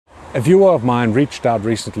A viewer of mine reached out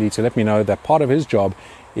recently to let me know that part of his job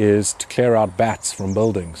is to clear out bats from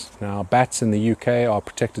buildings. Now, bats in the UK are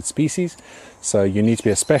protected species, so you need to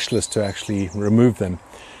be a specialist to actually remove them.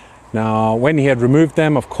 Now, when he had removed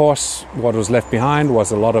them, of course, what was left behind was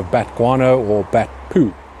a lot of bat guano or bat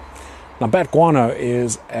poo. Now, bat guano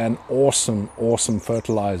is an awesome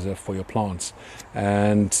fertilizer for your plants,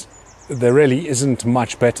 and there really isn't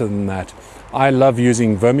much better than that. I love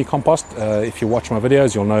using vermicompost. If you watch my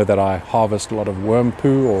videos, you'll know that I harvest a lot of worm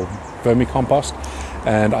poo or vermicompost,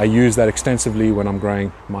 and I use that extensively when I'm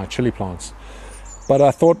growing my chili plants. But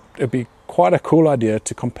I thought it'd be quite a cool idea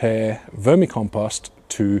to compare vermicompost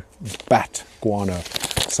to bat guano.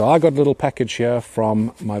 So I got a little package here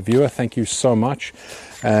from my viewer, thank you so much,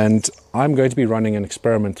 and I'm going to be running an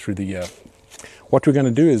experiment through the year. What we're going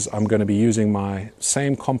to do is I'm going to be using my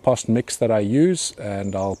same compost mix that I use,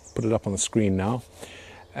 and I'll put it up on the screen now.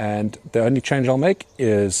 And the only change I'll make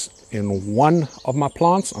is in one of my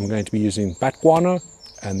plants I'm going to be using bat guano,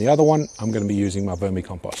 and the other one I'm going to be using my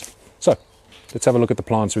vermicompost. So let's have a look at the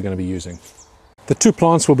plants we're going to be using. The two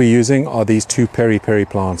plants we'll be using are these two peri-peri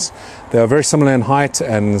plants. They are very similar in height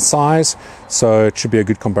and size, so it should be a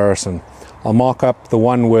good comparison. I'll mark up the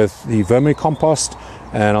one with the vermicompost,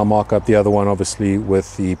 and I'll mark up the other one obviously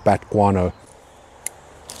with the bat guano.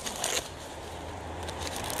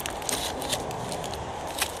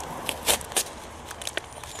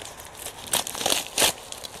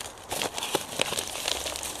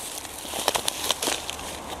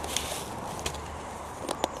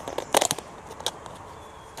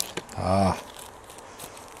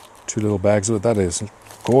 Two little bags of it. That is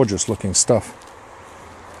gorgeous looking stuff.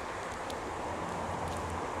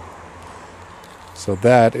 So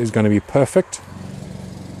that is going to be perfect.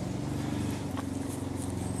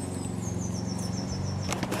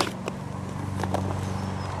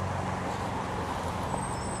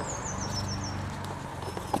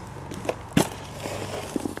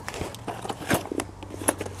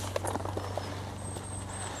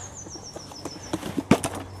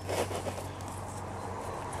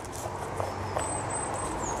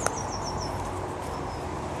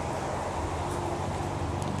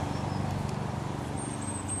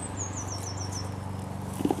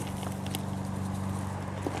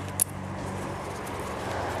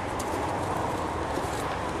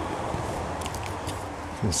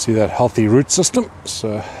 You can see that healthy root system,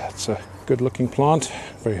 so it's a good looking plant,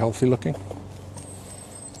 very healthy looking.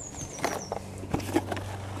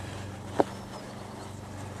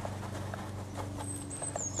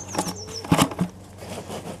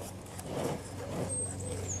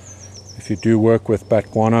 If you do work with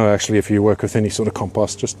bat guano, actually if you work with any sort of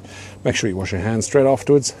compost, just make sure you wash your hands straight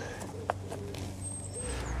afterwards.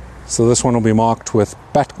 So this one will be marked with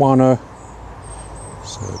bat guano,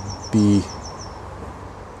 so BG,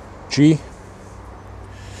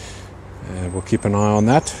 and we'll keep an eye on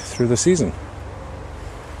that through the season.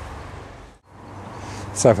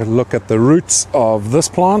 So if we look at the roots of this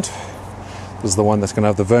plant, this is the one that's going to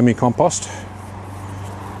have the vermicompost.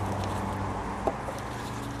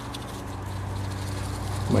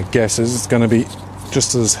 My guess is it's going to be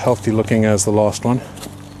just as healthy looking as the last one.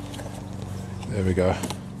 There we go.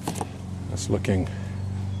 That's looking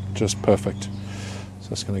just perfect.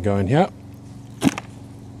 So it's going to go in here.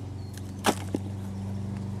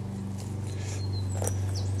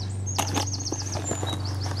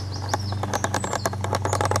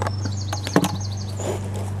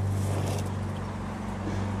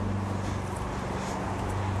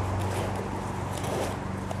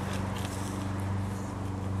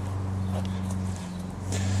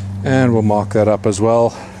 And we'll mark that up as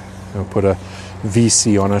well. We'll put a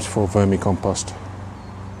VC on it for vermicompost.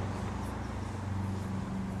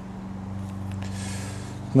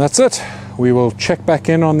 And that's it. We will check back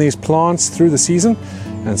in on these plants through the season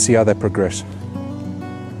and see how they progress.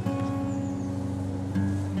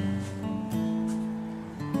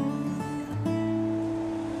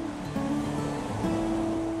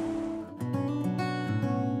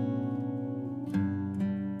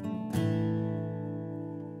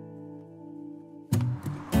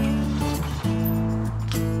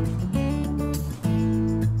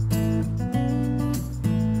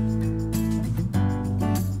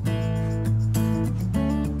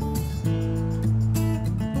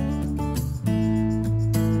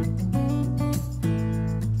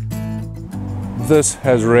 This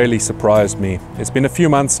has really surprised me. It's been a few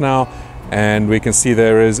months now, and we can see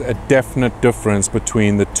there is a definite difference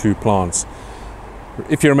between the two plants.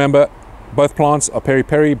 If you remember, both plants are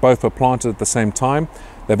peri-peri, both were planted at the same time.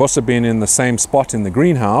 They've also been in the same spot in the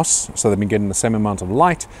greenhouse, so they've been getting the same amount of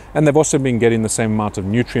light, and they've also been getting the same amount of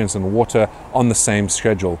nutrients and water on the same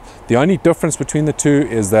schedule. The only difference between the two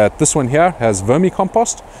is that this one here has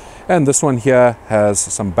vermicompost, and this one here has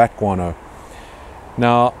some bat guano.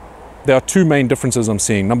 Now, there are two main differences I'm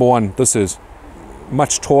seeing. Number one, this is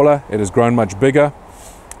much taller, it has grown much bigger.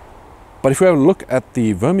 But if we have a look at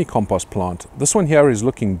the vermicompost plant, this one here is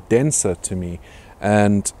looking denser to me,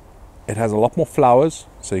 and it has a lot more flowers.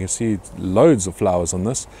 So you can see loads of flowers on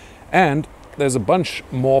this, and there's a bunch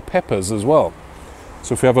more peppers as well.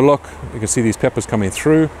 So if we have a look, you can see these peppers coming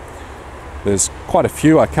through. There's quite a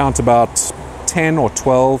few. I count about 10 or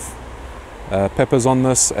 12 peppers on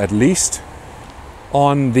this at least.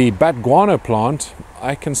 On the Bat Guano plant,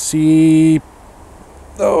 I can see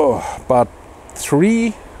about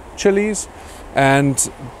 3 chilies,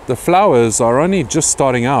 and the flowers are only just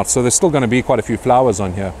starting out, so there's still going to be quite a few flowers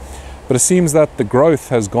on here. But it seems that the growth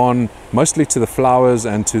has gone mostly to the flowers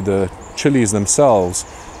and to the chilies themselves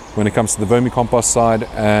when it comes to the vermicompost side,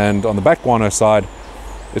 and on the Bat Guano side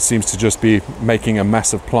it seems to just be making a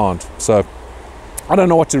massive plant. So I don't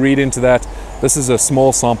know what to read into that. This is a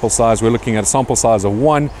small sample size. We're looking at a sample size of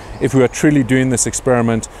 1. If we were truly doing this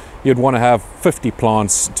experiment, you'd want to have 50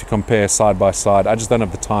 plants to compare side by side. I just don't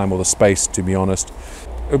have the time or the space, to be honest.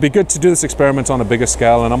 It would be good to do this experiment on a bigger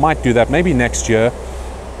scale, and I might do that maybe next year.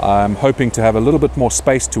 I'm hoping to have a little bit more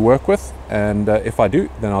space to work with, and if I do,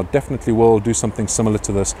 then I definitely will do something similar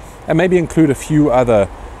to this, and maybe include a few other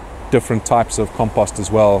different types of compost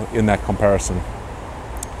as well in that comparison.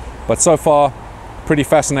 But so far, pretty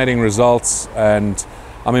fascinating results, and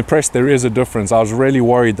I'm impressed there is a difference. I was really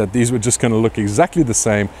worried that these were just going to look exactly the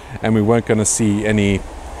same and we weren't going to see any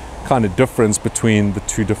kind of difference between the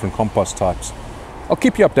two different compost types. I'll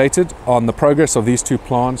keep you updated on the progress of these two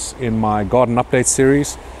plants in my garden update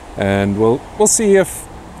series, and we'll see if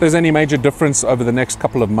there's any major difference over the next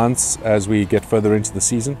couple of months as we get further into the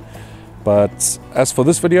season. But as for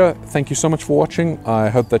this video, thank you so much for watching. I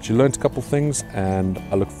hope that you learned a couple things, and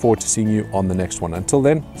I look forward to seeing you on the next one. Until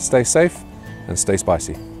then, stay safe and stay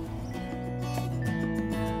spicy.